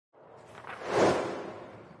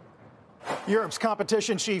Europe's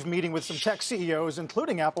competition chief meeting with some tech CEOs,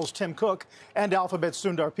 including Apple's Tim Cook and Alphabet's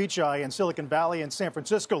Sundar Pichai in Silicon Valley and San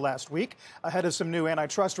Francisco last week, ahead of some new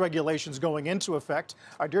antitrust regulations going into effect.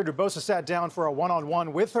 Our Deirdre Bosa sat down for a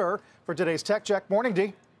one-on-one with her for today's Tech Check. Morning,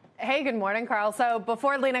 Dee. Hey, good morning, Carl. So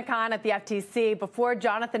before Lena Khan at the FTC, before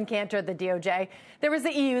Jonathan Cantor at the DOJ, there was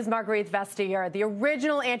the EU's Margrethe Vestager, the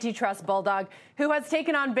original antitrust bulldog, who has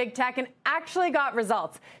taken on big tech and actually got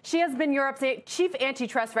results. She has been Europe's chief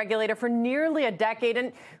antitrust regulator for nearly a decade,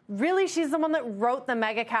 and really she's the one that wrote the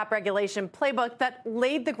mega cap regulation playbook that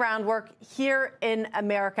laid the groundwork here in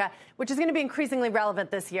America, which is going to be increasingly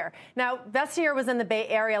relevant this year. Now, Vestager was in the Bay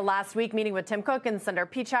Area last week meeting with Tim Cook and Sundar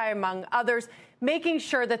Pichai, among others, making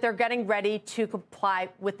sure that they're getting ready to comply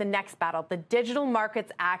with the next battle, the Digital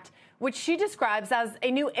Markets Act, which she describes as a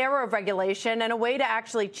new era of regulation and a way to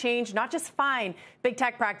actually change, not just fine, big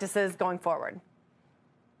tech practices going forward.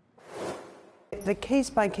 The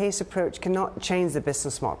case-by-case approach cannot change the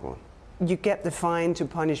business model. You get the fine to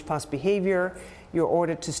punish past behavior, you're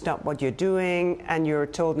ordered to stop what you're doing, and you're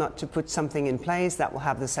told not to put something in place that will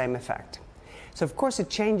have the same effect. So, of course, it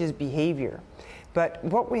changes behavior. But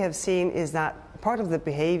what we have seen is that part of the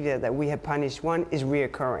behavior that we have punished, one, is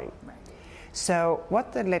reoccurring. Right. So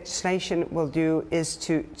what the legislation will do is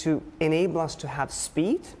to enable us to have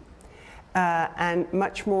speed and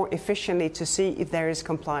much more efficiently to see if there is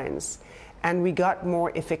compliance. And we got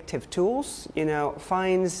more effective tools,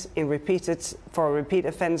 fines for repeat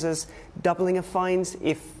offenses, doubling of fines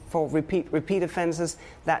if for repeat offenses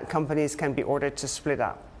that companies can be ordered to split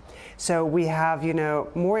up. So we have,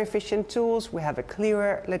 more efficient tools. We have a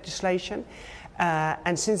clearer legislation.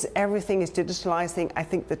 And since everything is digitalizing, I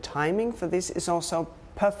think the timing for this is also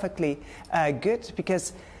perfectly good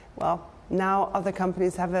because, well, now other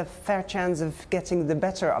companies have a fair chance of getting the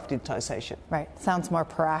better of digitization. Right. Sounds more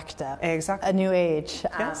proactive. Exactly. A new age.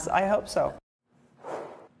 Yes, I hope so.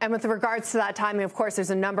 And with regards to that timing, of course, there's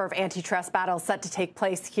a number of antitrust battles set to take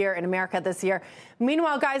place here in America this year.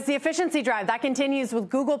 Meanwhile, guys, the efficiency drive, that continues with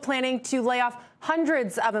Google planning to lay off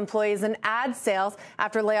hundreds of employees in ad sales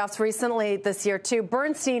after layoffs recently this year, too.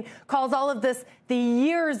 Bernstein calls all of this the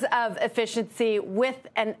years of efficiency with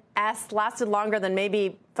an S, lasted longer than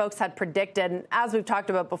maybe folks had predicted. And as we've talked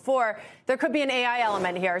about before, there could be an AI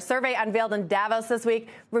element here. A survey unveiled in Davos this week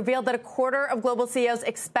revealed that a quarter of global CEOs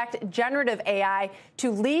expect generative AI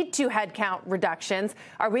to lead to headcount reductions.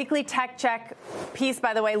 Our weekly Tech Check piece,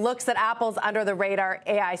 by the way, looks at Apple's under-the-radar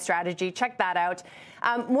AI strategy. Check that out.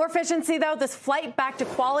 More efficiency, though, this flight back to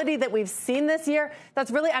quality that we've seen this year, that's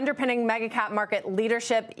really underpinning mega-cap market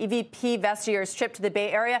leadership. EVP Vestager's trip to the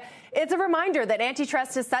Bay Area. It's a reminder that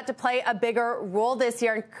antitrust is set to play a bigger role this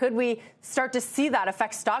year. And could we start to see that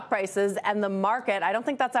affect stock prices and the market? I don't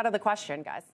think that's out of the question, guys.